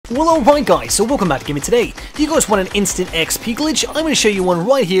Well, alright guys, so welcome back to Gaming Today. Do you guys want an instant XP glitch? I'm going to show you one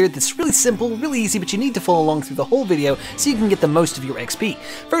right here that's really simple, really easy, but you need to follow along through the whole video so you can get the most of your XP.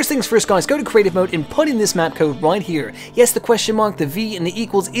 First things first guys, go to Creative Mode and put in this map code right here. Yes, the question mark, the V, and the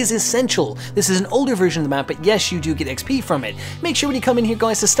equals is essential. This is an older version of the map, but yes, you do get XP from it. Make sure when you come in here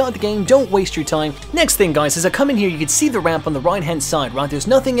guys to start the game, don't waste your time. Next thing guys, as I come in here, you can see the ramp on the right hand side, right? There's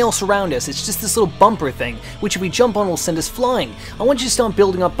nothing else around us, it's just this little bumper thing, which if we jump on will send us flying. I want you to start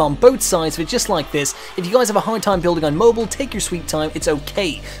building up on both sides of it just like this. If you guys have a hard time building on mobile, take your sweet time, it's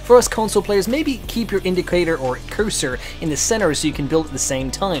okay. For us console players, maybe keep your indicator or cursor in the center so you can build at the same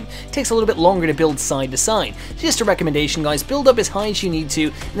time. It takes a little bit longer to build side to side. Just a recommendation guys, build up as high as you need to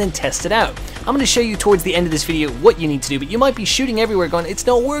and then test it out. I'm going to show you towards the end of this video what you need to do, but you might be shooting everywhere going, it's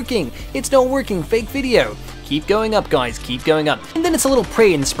not working, fake video. Keep going up guys, keep going up. And then it's a little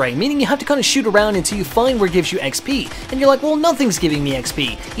pray and spray, meaning you have to kind of shoot around until you find where it gives you XP. And you're like, well, nothing's giving me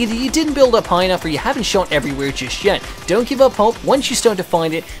XP. Either you didn't build up high enough or you haven't shot everywhere just yet. Don't give up hope. Once you start to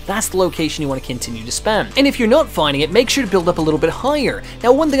find it, that's the location you want to continue to spam. And if you're not finding it, make sure to build up a little bit higher.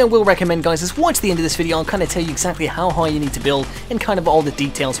 Now, one thing I will recommend guys is watch the end of this video. I'll kind of tell you exactly how high you need to build and kind of all the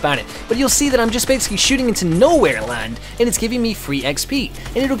details about it. But you'll see that I'm just basically shooting into nowhere land and it's giving me free XP.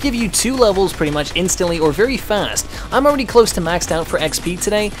 And it'll give you 2 levels pretty much instantly or very fast. I'm already close to maxed out for XP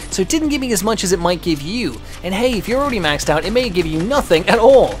today, so it didn't give me as much as it might give you. And hey, if you're already maxed out, it may give you nothing at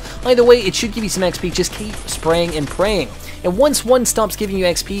all. Either way, it should give you some XP, just keep spraying and praying. And once one stops giving you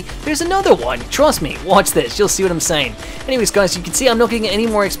XP, there's another one. Trust me, watch this, you'll see what I'm saying. Anyways guys, you can see I'm not getting any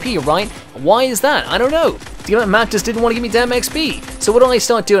more XP, right? Why is that? I don't know. The map just didn't want to give me damn XP. So what do I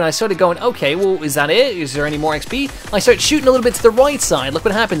start doing? I started going, okay, well, is that it? Is there any more XP? I start shooting a little bit to the right side. Look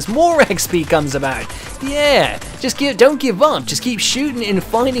what happens. More XP comes about. Yeah, don't give up. Just keep shooting and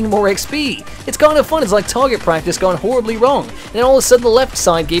finding more XP. It's kind of fun. It's like target practice gone horribly wrong. And then all of a sudden the left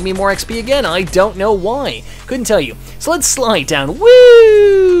side gave me more XP again. I don't know why. Couldn't tell you. So let's slide down.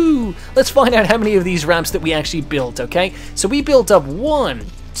 Woo! Let's find out how many of these ramps that we actually built, okay? So we built up 1,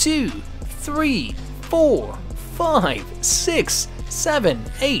 2, 3, 4, 5, 6, 7,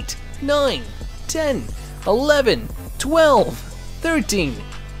 8, 9, 10, 11, 12, 13,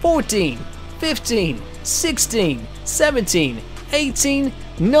 14, 15, 16, 17, 18,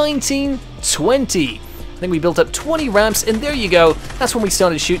 19, 20. I think we built up 20 ramps, and there you go. That's when we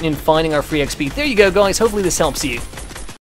started shooting and finding our free XP. There you go, guys. Hopefully this helps you.